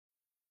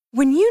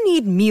When you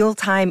need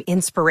mealtime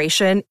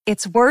inspiration,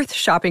 it's worth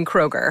shopping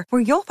Kroger,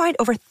 where you'll find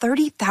over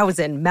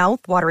 30,000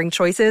 mouth-watering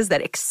choices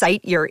that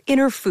excite your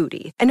inner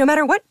foodie. And no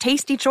matter what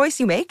tasty choice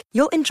you make,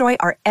 you'll enjoy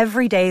our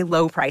everyday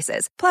low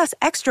prices, plus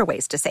extra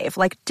ways to save,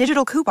 like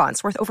digital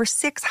coupons worth over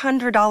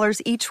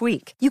 $600 each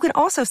week. You can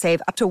also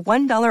save up to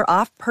 $1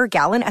 off per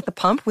gallon at the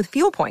pump with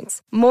fuel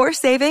points. More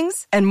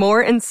savings and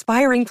more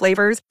inspiring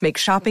flavors make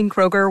shopping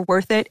Kroger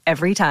worth it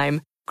every time.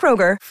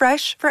 Kroger,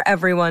 fresh for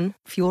everyone.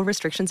 Fuel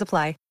restrictions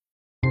apply.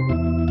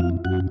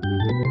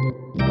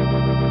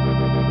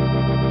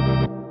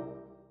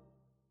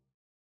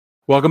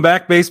 Welcome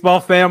back, baseball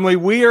family.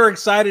 We are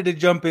excited to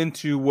jump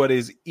into what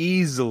is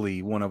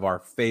easily one of our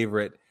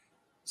favorite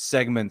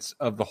segments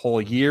of the whole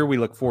year. We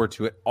look forward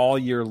to it all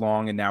year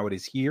long, and now it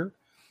is here.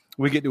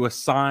 We get to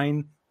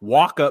assign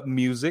walk-up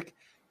music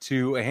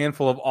to a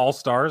handful of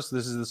all-stars.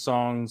 This is the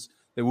songs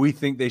that we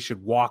think they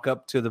should walk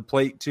up to the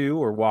plate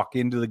to or walk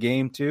into the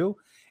game to.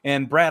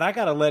 And Brad, I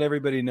got to let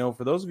everybody know,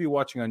 for those of you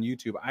watching on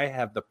YouTube, I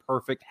have the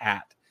perfect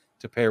hat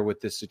to pair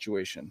with this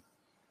situation.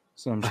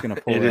 So I'm just going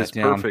to pull it that is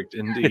down. Perfect,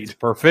 indeed. It's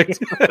perfect.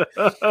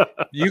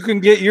 You can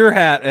get your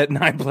hat at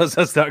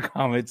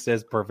 9plusus.com. It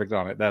says perfect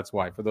on it. That's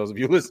why, for those of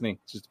you listening,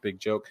 it's just a big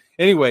joke.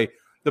 Anyway,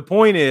 the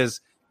point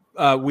is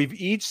we've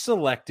each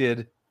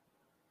selected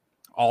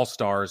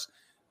all-stars.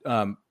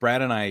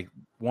 Brad and I,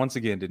 once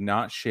again, did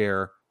not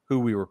share who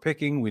we were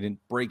picking. We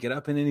didn't break it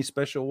up in any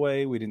special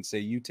way. We didn't say,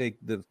 you take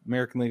the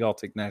American League, I'll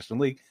take National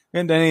League. We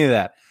didn't do any of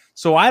that.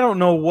 So I don't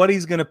know what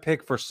he's going to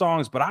pick for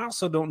songs, but I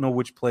also don't know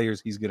which players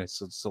he's going to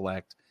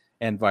select,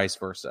 and vice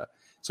versa.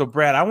 So,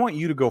 Brad, I want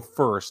you to go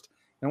first.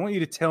 And I want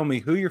you to tell me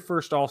who your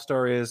first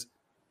all-star is,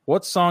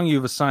 what song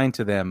you've assigned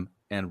to them,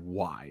 and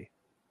why.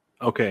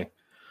 Okay.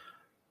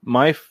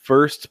 My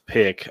first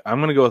pick, I'm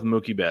going to go with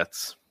Mookie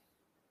Betts.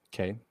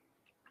 Okay.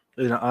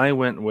 And I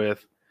went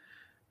with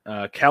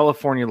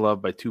California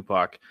Love by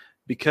Tupac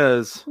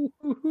because,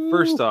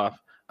 first off,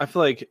 I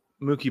feel like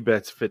Mookie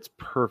Betts fits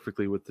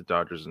perfectly with the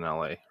Dodgers in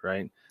LA,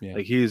 right? Yeah.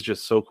 Like, he's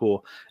just so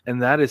cool.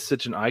 And that is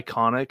such an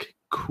iconic,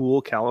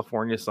 cool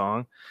California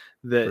song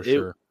that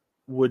it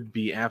would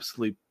be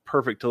absolutely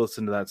perfect to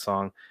listen to that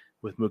song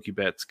with Mookie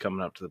Betts coming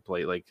up to the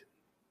plate. Like,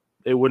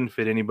 it wouldn't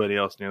fit anybody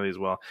else nearly as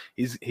well.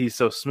 He's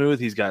so smooth.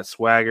 He's got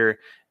swagger,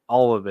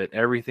 all of it,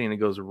 everything that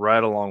goes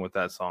right along with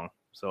that song.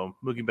 So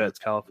Mookie Betts,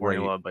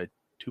 California Love by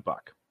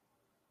Tupac.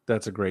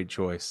 That's a great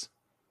choice.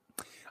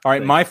 All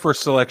right, my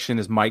first selection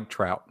is Mike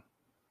Trout.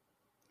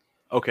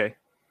 Okay.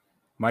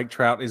 Mike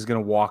Trout is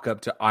going to walk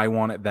up to I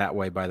Want It That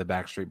Way by the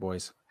Backstreet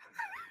Boys.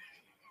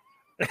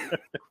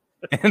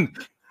 And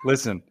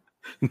listen,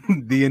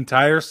 the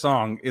entire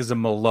song is a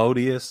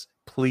melodious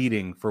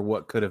pleading for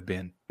what could have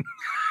been.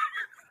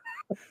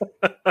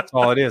 That's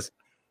all it is.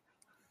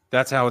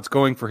 That's how it's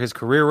going for his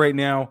career right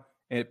now.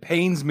 And it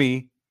pains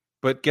me,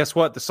 but guess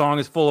what? The song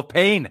is full of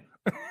pain.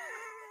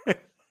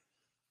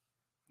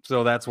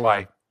 So that's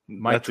why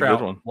Mike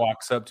Trout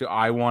walks up to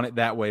I Want It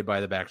That Way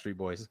by the Backstreet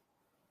Boys.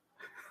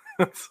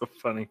 That's so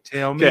funny.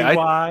 Tell me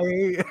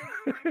why.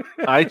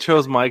 I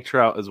chose Mike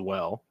Trout as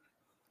well.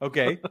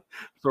 Okay.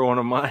 For one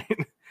of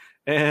mine.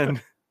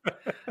 And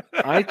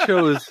I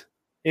chose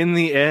In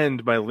the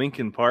End by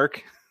Linkin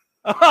Park.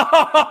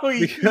 Oh,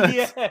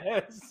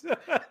 yes.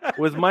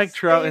 With Mike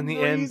Trout in the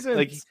end,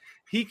 like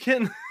he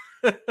can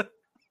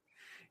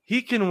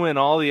win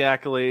all the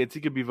accolades.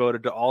 He could be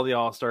voted to all the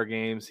All-Star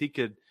games. He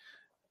could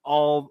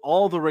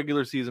all the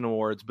regular season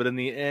awards, but in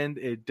the end,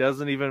 it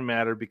doesn't even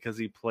matter because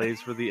he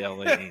plays for the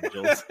LA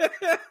Angels.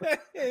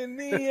 In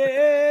the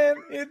end,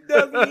 it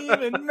doesn't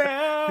even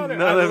matter.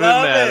 None of it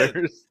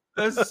matters.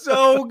 That's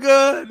so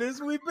good.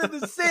 We've been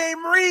the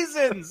same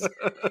reasons.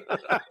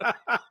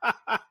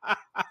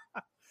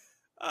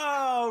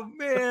 Oh,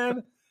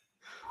 man.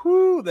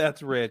 Whew,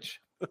 that's rich.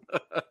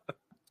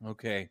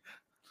 Okay.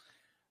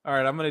 All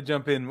right, I'm going to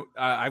jump in.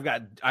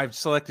 I've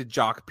selected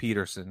Jock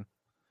Peterson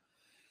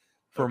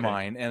for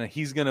mine, and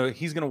he's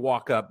gonna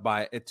walk up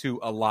to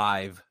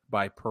Alive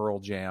by Pearl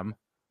Jam.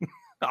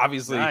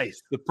 Obviously,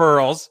 nice. The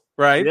Pearls,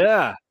 right?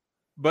 Yeah.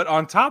 But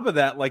on top of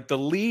that, like the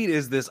lead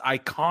is this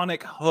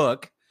iconic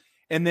hook,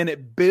 and then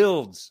it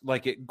builds,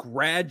 like it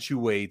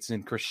graduates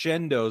and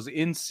crescendos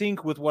in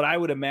sync with what I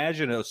would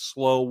imagine a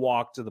slow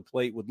walk to the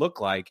plate would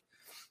look like.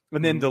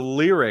 And then the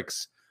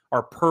lyrics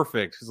are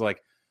perfect. It's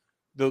like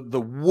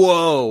the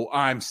whoa,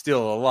 I'm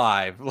still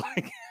alive.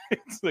 Like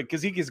it's like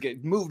because he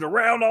gets moved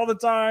around all the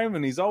time,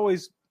 and he's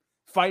always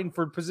fighting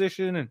for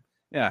position. And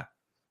yeah,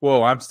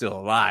 whoa, I'm still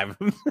alive.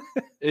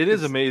 It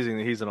is amazing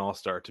that he's an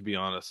all-star, to be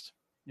honest.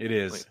 It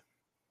is. Like,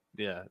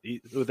 yeah,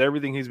 with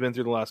everything he's been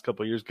through the last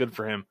couple of years, good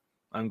for him.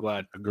 I'm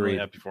glad. Agreed. I'm really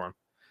happy for him.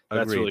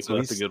 That's Agreed. really cool.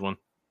 That's a good one.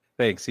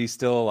 Thanks. He's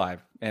still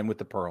alive, and with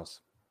the Pearls.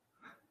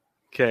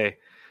 Okay.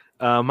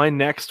 My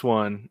next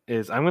one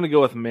is I'm going to go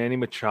with Manny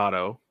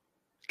Machado.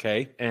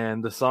 Okay.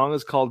 And the song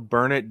is called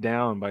Burn It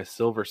Down by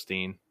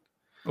Silverstein.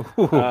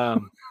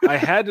 I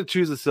had to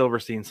choose a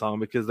Silverstein song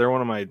because they're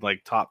one of my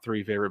like top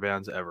 3 favorite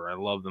bands ever. I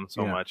love them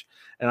so much.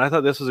 And I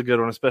thought this was a good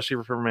one,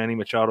 especially for Manny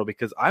Machado,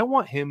 because I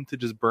want him to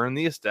just burn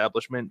the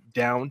establishment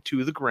down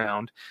to the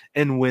ground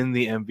and win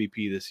the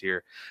MVP this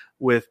year.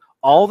 With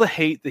all the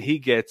hate that he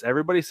gets,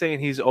 everybody's saying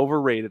he's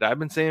overrated. I've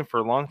been saying for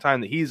a long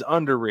time that he's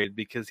underrated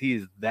because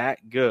he's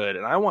that good.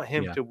 And I want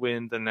him to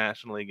win the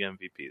National League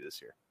MVP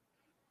this year.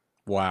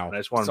 Wow. And I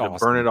just want him to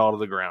burn it all to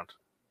the ground.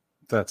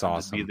 That's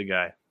awesome. Be the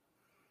guy.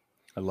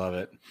 I love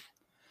it.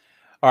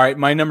 All right,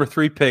 my number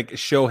 3 pick is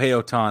Shohei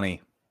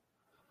Ohtani.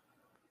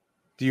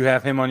 Do you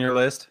have him on your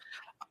list?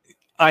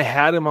 I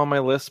had him on my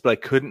list, but I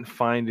couldn't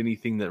find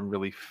anything that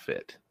really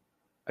fit.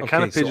 I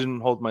kind of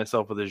pigeonholed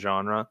myself with a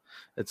genre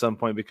at some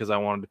point because I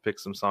wanted to pick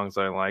some songs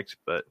that I liked.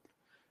 But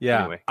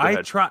anyway,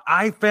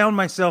 I found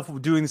myself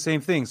doing the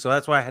same thing, so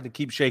that's why I had to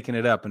keep shaking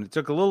it up, and it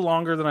took a little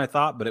longer than I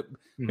thought, but it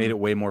made it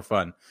way more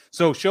fun.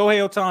 So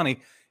Shohei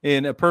Ohtani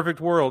in A Perfect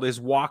World is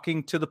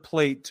walking to the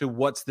plate to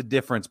What's the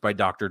Difference by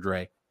Dr.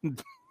 Dre.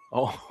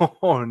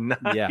 Oh, nice.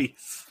 Yeah.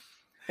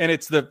 And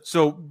it's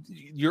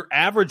your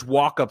average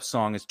walk-up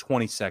song is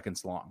 20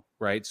 seconds long,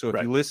 right? So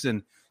if you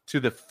listen to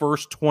the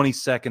first 20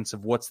 seconds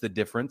of What's the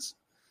Difference,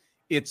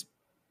 it's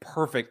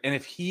perfect. And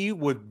if he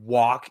would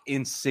walk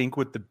in sync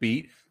with the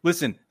beat,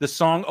 listen, the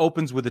song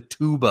opens with a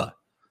tuba.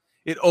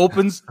 It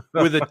opens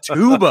with a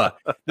tuba.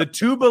 The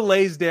tuba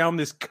lays down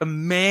this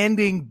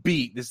commanding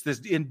beat, this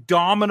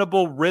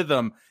indomitable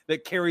rhythm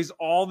that carries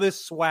all this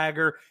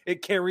swagger.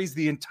 It carries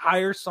the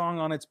entire song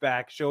on its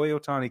back. Shohei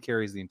Ohtani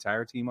carries the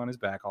entire team on his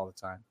back all the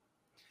time.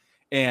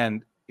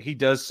 And he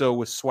does so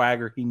with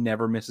swagger. He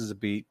never misses a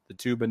beat. The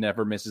tuba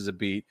never misses a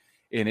beat.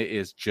 And it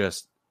is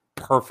just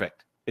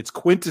perfect. It's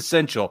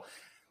quintessential.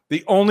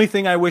 The only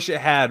thing I wish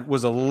it had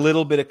was a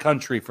little bit of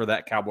country for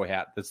that cowboy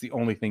hat. That's the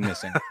only thing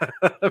missing.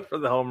 For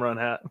the home run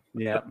hat.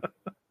 Yeah.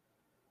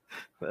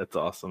 That's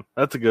awesome.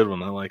 That's a good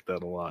one. I like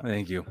that a lot.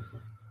 Thank you.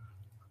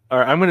 All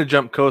right, I'm going to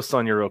jump coast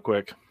on you real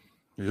quick.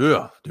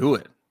 Yeah, do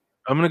it.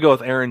 I'm going to go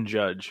with Aaron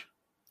Judge.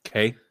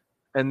 Okay.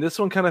 And this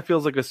one kind of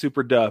feels like a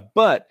super dub,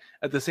 but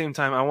at the same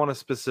time, I want a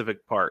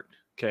specific part.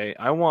 Okay,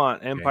 I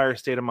want Empire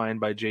State of Mind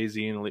by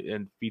Jay-Z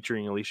and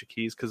featuring Alicia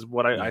Keys, because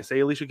I say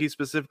Alicia Keys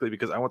specifically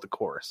because I want the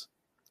chorus.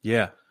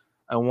 Yeah.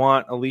 I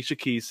want Alicia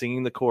Keys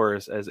singing the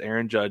chorus as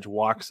Aaron Judge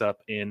walks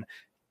up in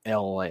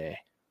L.A.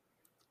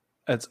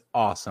 That's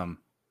awesome.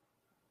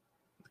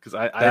 Because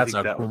I That's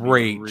think a that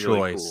great would be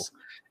really choice. Cool.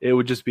 It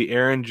would just be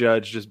Aaron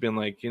Judge just being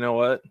like, you know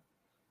what?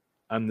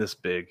 I'm this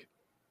big.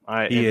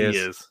 He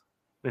is.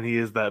 And he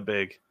is that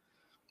big.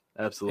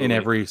 Absolutely. In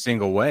every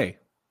single way.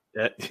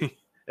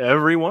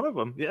 Every one of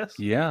them, yes.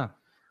 Yeah.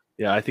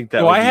 Yeah, I think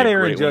that I had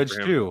Aaron Judge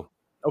too.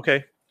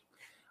 Okay.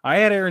 I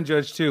had Aaron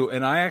Judge too,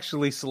 and I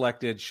actually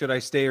selected Should I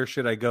Stay or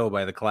Should I Go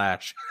by The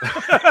Clash.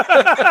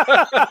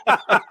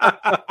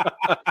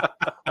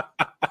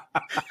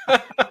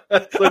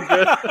 That's so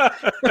good.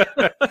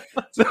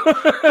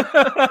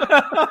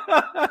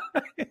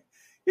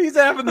 He's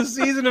having the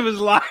season of his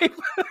life,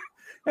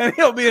 and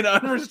he'll be an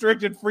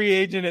unrestricted free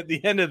agent at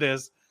the end of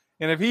this.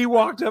 And if he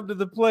walked up to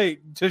the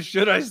plate to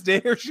Should I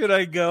Stay or Should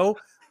I Go,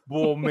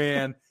 bull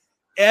man.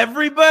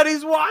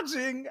 Everybody's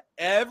watching.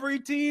 Every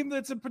team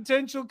that's a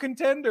potential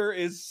contender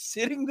is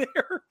sitting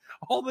there.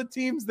 All the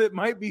teams that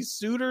might be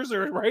suitors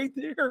are right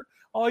there.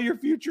 All your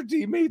future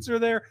teammates are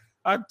there.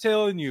 I'm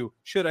telling you,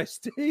 should I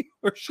stay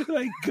or should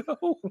I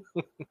go?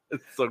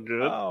 It's so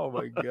good. Oh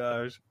my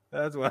gosh.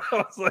 That's what I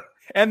was like.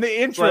 And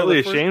the intro, Slightly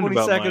the first ashamed 20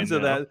 about seconds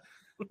of mine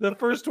that. The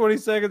first 20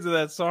 seconds of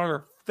that song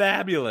are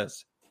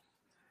fabulous.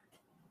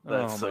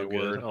 That's so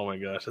good. Oh my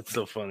gosh, that's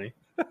so funny.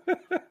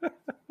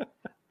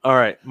 All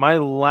right, my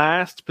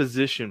last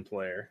position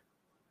player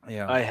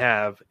I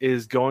have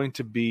is going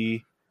to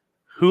be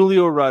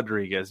Julio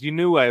Rodriguez. You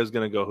knew I was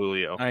going to go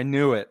Julio. I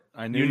knew it.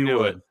 I knew you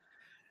would. It.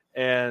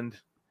 And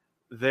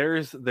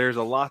there's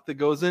a lot that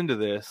goes into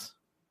this,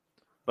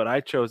 but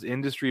I chose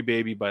Industry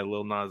Baby by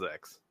Lil Nas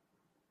X.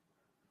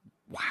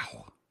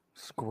 Wow.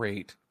 It's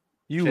great.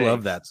 You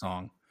love that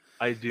song.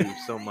 I do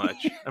so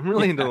much. I'm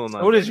really into Lil Nas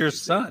X. So does your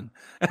son.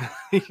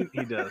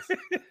 He does.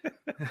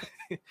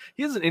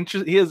 He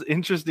has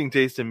interesting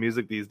taste in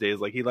music these days.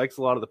 Like, he likes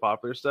a lot of the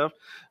popular stuff,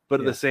 but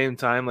at the same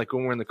time, like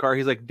when we're in the car,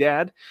 he's like,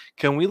 "Dad,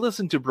 can we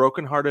listen to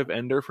Broken Heart of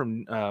Ender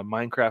from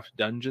Minecraft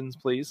Dungeons,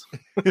 please?"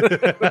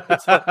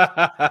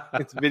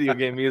 It's video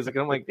game music.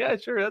 And I'm like, "Yeah,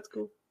 sure, that's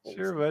cool."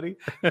 Sure, buddy.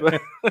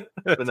 But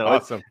no,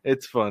 awesome.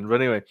 It's fun. But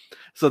anyway,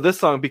 so this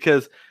song,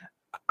 because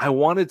I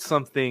wanted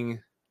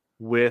something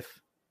with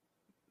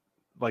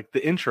like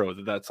the intro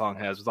that song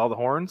has with all the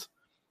horns.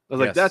 I was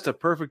like, that's a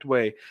perfect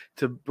way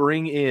to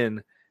bring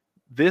in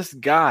this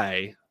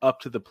guy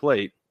up to the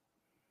plate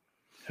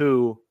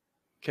who,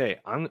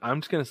 I'm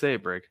just going to say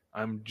it, Brig.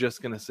 I'm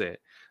just going to say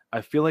it.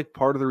 I feel like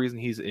part of the reason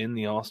he's in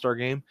the All-Star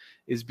game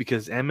is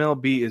because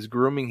MLB is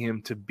grooming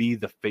him to be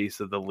the face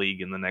of the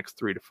league in the next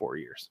 3 to 4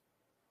 years.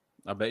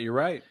 I bet you're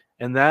right.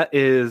 And that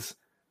is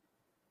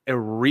a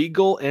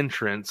regal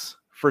entrance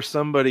for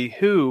somebody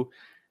who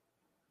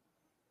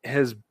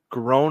has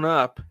grown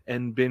up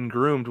and been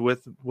groomed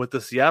with the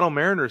Seattle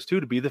Mariners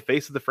too to be the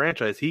face of the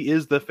franchise. He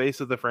is the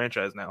face of the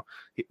franchise now.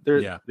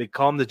 They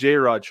call him the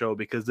J-Rod Show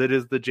because it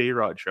is the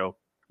J-Rod Show.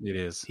 It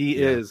is. He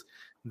is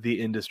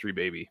the industry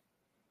baby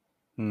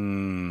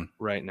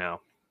right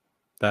now.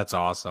 That's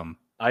awesome.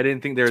 I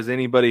didn't think there was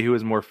anybody who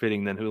was more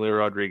fitting than Julio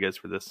Rodriguez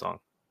for this song.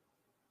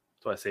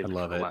 So I saved it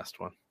for the last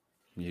one.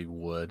 You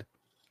would.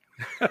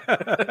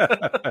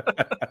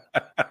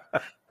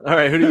 All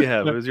right, who do you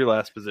have? Who's your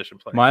last position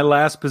player? My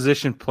last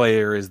position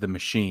player is the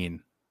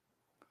Machine.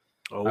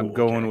 I'm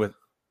going with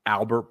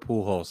Albert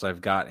Pujols.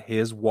 I've got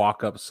his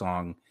walk-up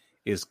song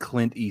is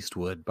Clint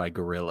Eastwood by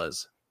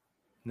Gorillaz.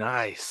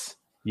 Nice.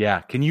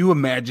 Yeah, can you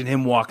imagine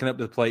him walking up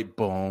to the plate?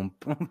 Boom,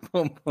 boom,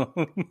 boom,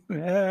 boom.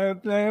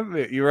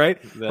 You're right.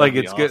 Like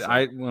it's awesome. Good.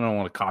 I don't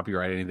want to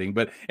copyright anything,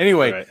 but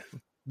anyway,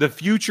 the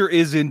future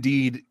is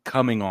indeed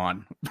coming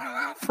on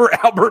for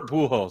Albert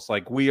Pujols.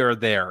 Like we are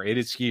there. It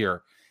is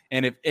here.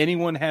 And if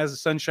anyone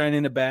has sunshine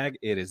in a bag,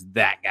 it is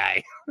that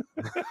guy.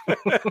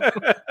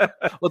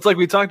 Well, it's like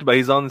we talked about.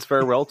 He's on this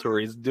farewell tour.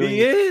 He's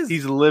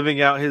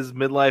living out his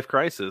midlife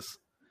crisis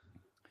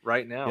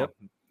right now. Yep.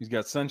 He's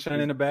got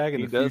sunshine in a bag,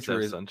 and the future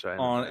is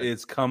on.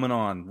 It's coming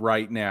on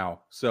right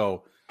now.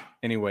 So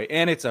anyway,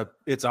 and it's a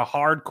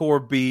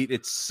hardcore beat.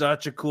 It's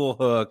such a cool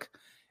hook,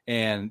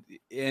 and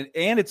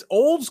it's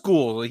old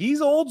school. He's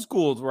old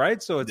school,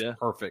 right? So it's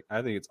perfect.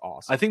 I think it's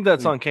awesome. I think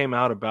that song came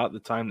out about the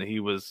time that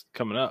he was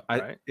coming up.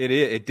 Right?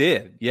 It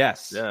did.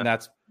 Yes, and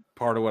that's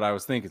part of what I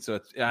was thinking. So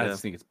I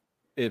just think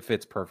it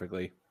fits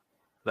perfectly.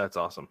 That's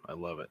awesome. I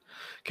love it.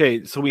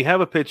 Okay, so we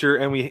have a picture,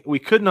 and we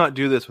could not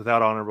do this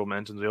without honorable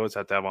mentions. We always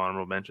have to have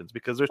honorable mentions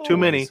because there's too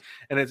many,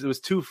 and it was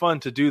too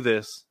fun to do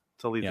this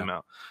to leave them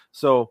out.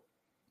 So,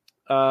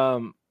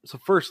 so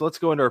first, let's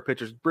go into our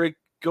pitchers. Brig,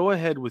 go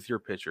ahead with your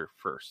pitcher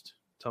first.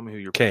 Tell me who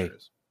your pitcher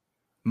is.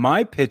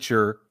 My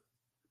pitcher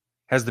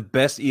has the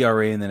best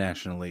ERA in the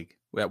National League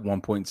at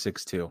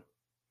 1.62.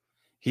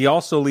 He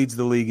also leads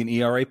the league in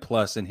ERA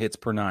plus and hits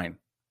per 9.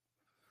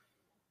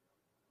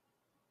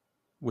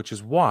 Which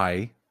is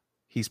why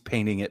he's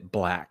painting it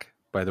black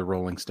by the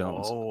Rolling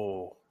Stones.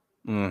 Oh.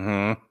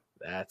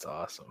 That's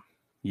awesome.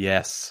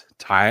 Yes.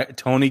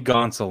 Tony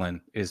Gonsolin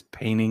is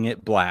painting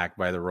it black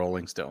by the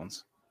Rolling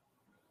Stones.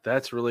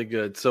 That's really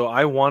good. So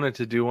I wanted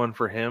to do one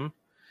for him,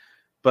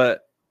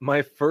 but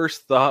my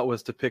first thought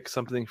was to pick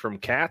something from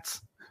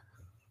Cats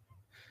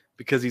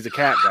because he's a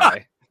cat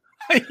guy.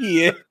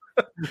 Yeah.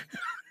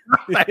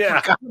 I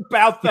forgot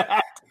about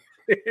that.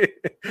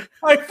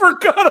 I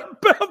forgot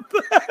about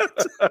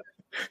that.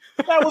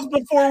 That was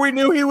before we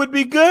knew he would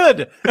be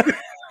good.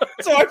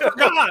 So I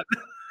forgot.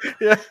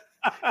 Yeah.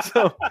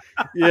 So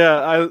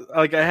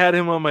I had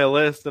him on my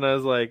list and I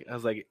was like,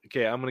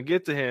 okay, I'm gonna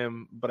get to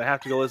him, but I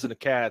have to go listen to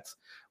Cats.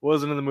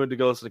 Wasn't in the mood to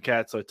go listen to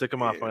Cats, so I took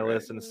him off my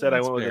list and instead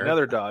I went with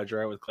another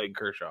Dodger. I went with Clayton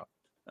Kershaw.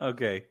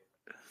 Okay.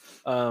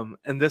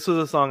 And this was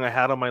a song I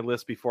had on my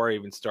list before I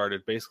even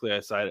started. Basically, I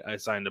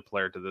signed a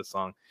player to this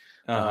song.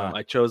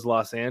 I chose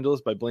Los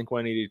Angeles by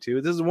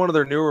Blink-182. This is one of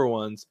their newer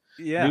ones.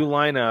 Yeah. New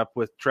lineup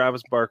with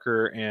Travis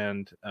Barker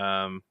and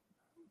I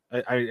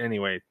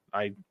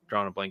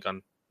drawn a blank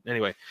on.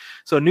 Anyway,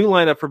 so new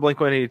lineup for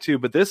Blink-182.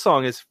 But this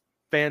song is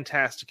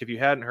fantastic. If you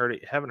haven't heard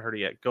it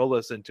yet, go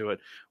listen to it.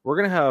 We're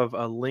gonna have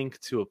a link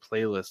to a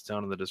playlist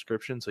down in the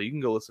description, so you can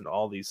go listen to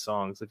all these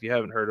songs if you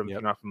haven't heard them. If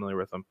you're not familiar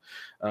with them.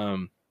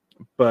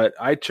 But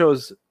I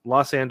chose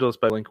Los Angeles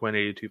by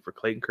Blink-182 for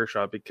Clayton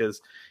Kershaw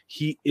because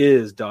he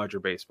is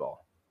Dodger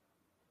baseball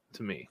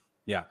to me.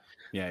 Yeah.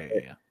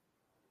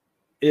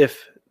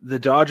 If the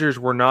Dodgers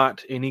were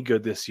not any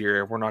good this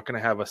year, we're not going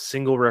to have a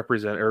single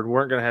representative, or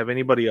weren't going to have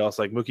anybody else.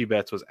 Like Mookie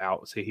Betts was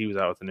out. Say he was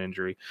out with an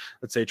injury.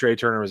 Let's say Trey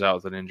Turner was out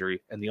with an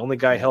injury. And the only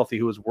guy healthy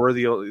who was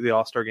worthy of the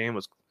All-Star game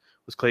was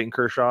Clayton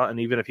Kershaw.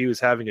 And even if he was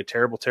having a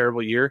terrible,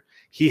 terrible year,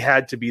 he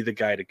had to be the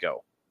guy to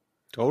go.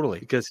 Totally.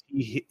 Because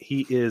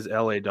he is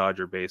LA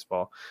Dodger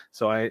baseball.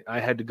 So I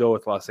had to go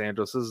with Los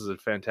Angeles. This is a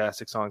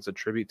fantastic song. It's a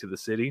tribute to the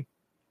city.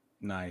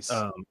 Nice.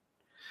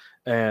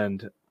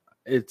 And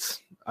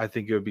I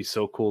think it would be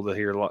so cool to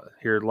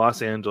hear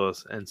Los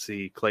Angeles and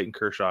see Clayton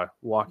Kershaw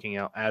walking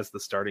out as the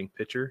starting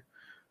pitcher.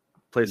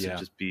 Place would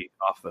just be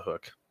off the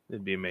hook.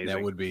 It'd be amazing.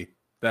 That would be.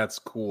 That's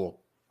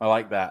cool. I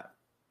like that.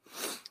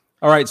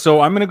 All right.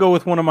 So I'm going to go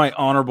with one of my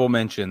honorable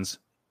mentions.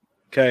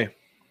 Okay.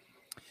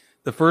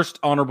 The first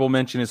honorable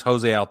mention is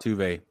Jose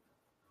Altuve.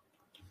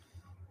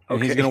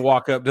 And he's going to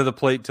walk up to the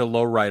plate to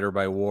Low Rider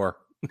by War.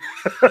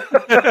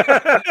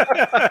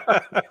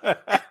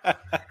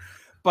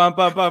 Bum,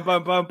 bum, bum,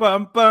 bum, bum,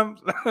 bum, bum.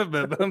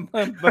 Bum,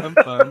 bum, bum,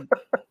 bum.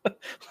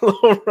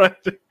 Low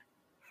Rider.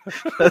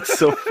 That's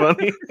so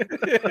funny.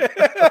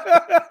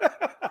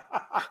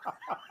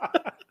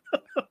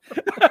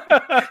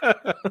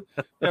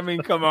 I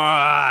mean, come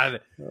on.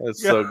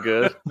 That's so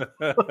good.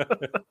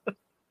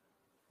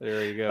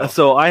 There you go.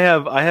 So I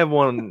have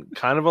one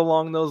kind of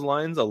along those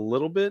lines a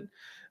little bit.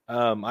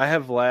 I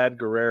have Vlad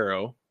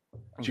Guerrero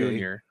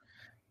Jr.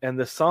 And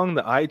the song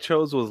that I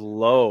chose was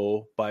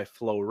Low by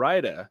Flo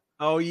Rida.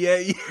 Oh yeah,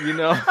 you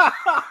know,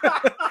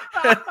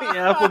 the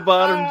apple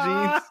bottom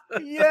jeans.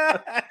 Yeah,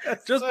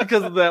 just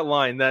because of that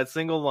line, that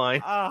single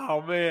line.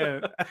 Oh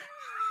man,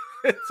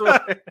 it's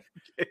why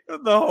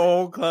the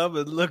whole club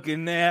is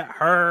looking at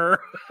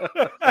her.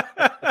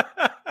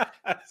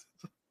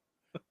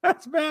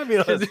 That's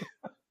fabulous.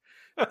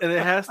 And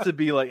it has to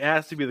be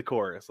the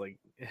chorus. Like,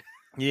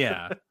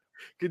 yeah.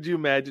 Could you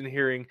imagine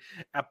hearing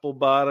apple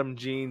bottom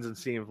jeans and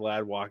seeing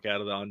Vlad walk out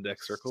of the on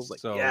deck circles? Like,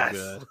 so yes.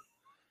 good.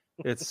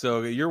 It's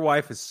so good. Your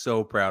wife is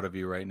so proud of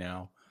you right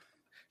now.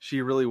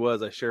 She really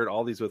was. I shared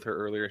all these with her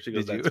earlier. She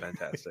goes, "That's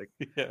fantastic."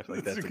 Yeah,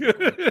 like, that's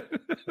good.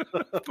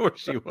 Of course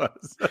she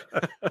was.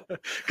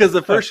 Because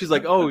at first she's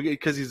like, "Oh,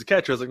 because he's a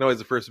catcher." I was like, "No, he's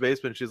a first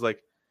baseman." She's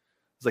like,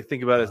 "It's like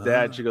think about his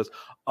dad." She goes,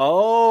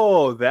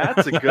 "Oh,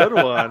 that's a good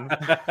one."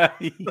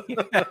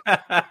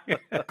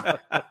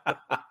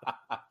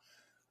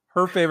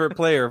 Her favorite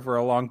player for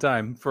a long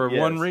time for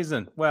one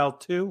reason. Well,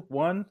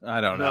 one. I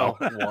don't know.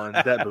 One.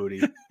 That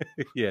booty.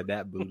 Yeah,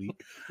 that booty.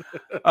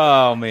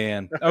 Oh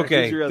man.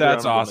 Okay,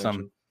 that's awesome.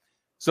 Mention?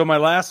 So my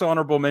last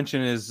honorable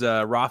mention is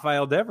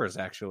Rafael Devers.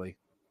 Actually,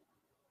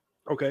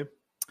 okay,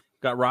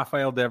 got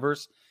Rafael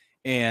Devers,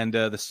 and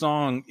the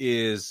song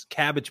is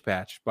 "Cabbage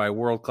Patch" by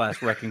World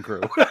Class Wrecking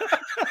Crew.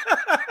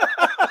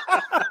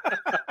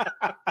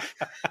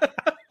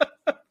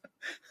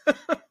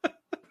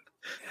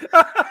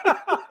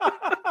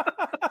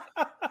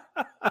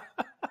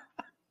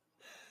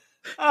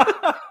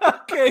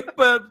 Okay,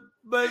 but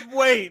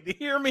wait,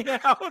 hear me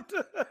out.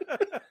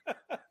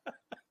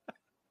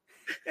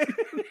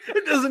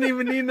 It doesn't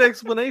even need an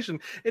explanation.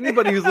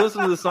 Anybody who's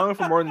listened to the song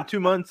for more than 2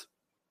 months,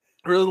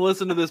 or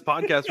listened to this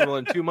podcast for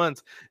more than 2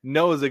 months,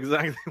 knows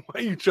exactly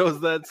why you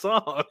chose that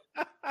song.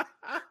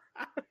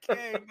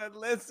 Okay, but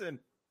listen.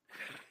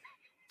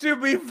 To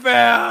be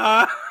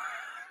fair,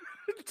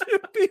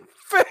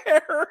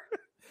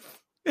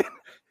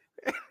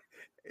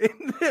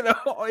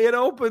 it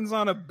opens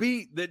on a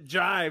beat that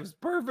jives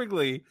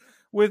perfectly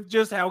with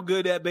just how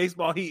good at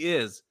baseball he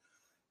is.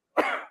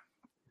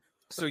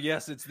 So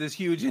yes, it's this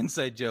huge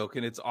inside joke,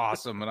 and it's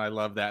awesome, and I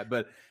love that.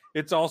 But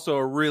it's also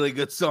a really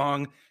good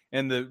song,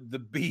 and the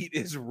beat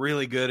is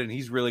really good, and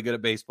he's really good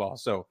at baseball.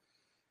 So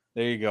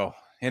there you go.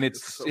 And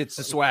it's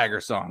a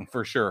swagger song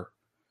for sure.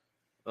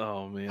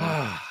 Oh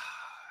man.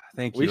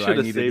 Thank you. We should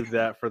have saved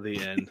that for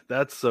the end.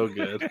 That's so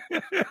good.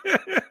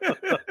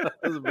 That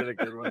has been a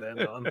good one to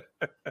end on.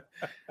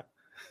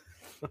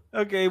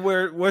 Okay,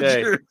 what's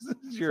yours?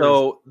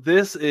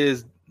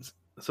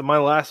 So my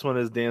last one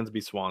is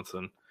Dansby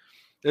Swanson.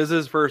 This is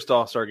his first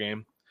All-Star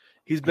game.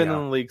 He's been in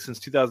the league since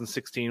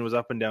 2016, was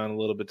up and down a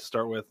little bit to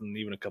start with, and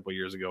even a couple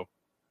years ago.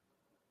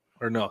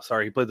 Or no,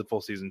 sorry, he played the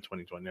full season in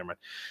 2020, never mind.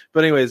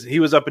 But anyways,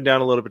 he was up and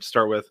down a little bit to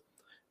start with,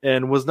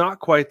 and was not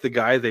quite the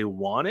guy they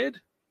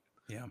wanted.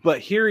 Yeah. But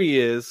here he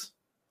is,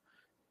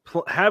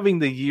 having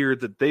the year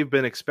that they've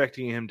been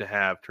expecting him to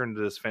have, turned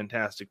into this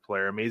fantastic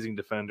player, amazing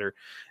defender.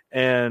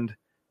 And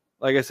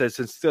like I said,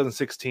 since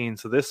 2016,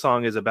 so this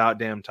song is About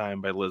Damn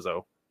Time by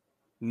Lizzo.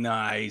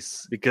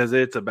 Nice. Because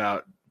it's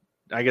about,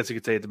 I guess you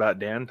could say it's about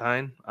Dan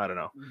time. I don't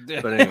know.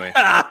 But anyway.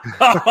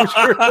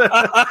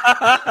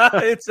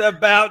 It's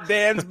about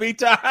Dansby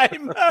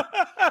time.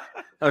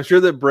 I'm sure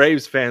that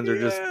Braves fans are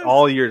just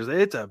all years.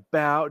 It's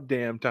about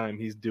damn time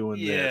he's doing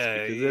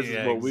this. Because this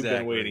is what we've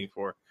been waiting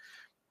for.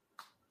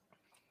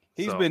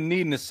 He's been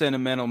needing a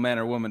sentimental man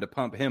or woman to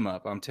pump him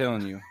up. I'm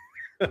telling you.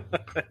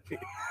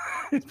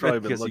 He's probably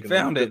been looking he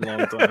found it. A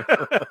long time.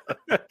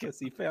 I guess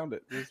he found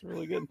it. It's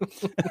really good.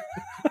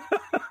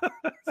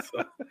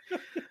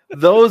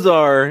 Those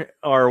are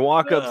our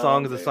walk-up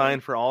songs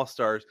assigned for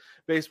All-Stars.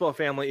 Baseball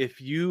family, if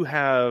you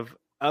have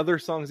other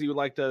songs that you would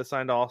like to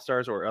assign to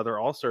All-Stars or other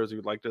All-Stars you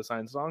would like to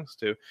assign songs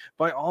to,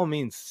 by all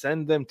means,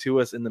 send them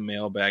to us in the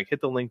mailbag.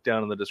 Hit the link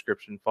down in the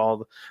description.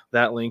 Follow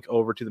that link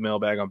over to the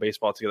mailbag on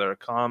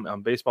baseballtogether.com.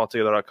 On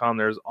baseballtogether.com,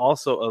 there's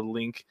also a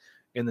link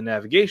in the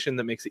navigation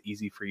that makes it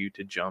easy for you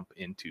to jump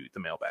into the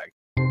mailbag.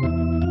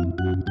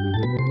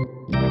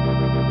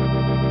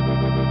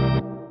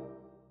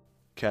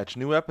 Catch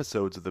new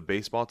episodes of the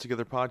Baseball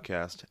Together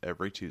podcast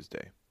every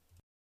Tuesday.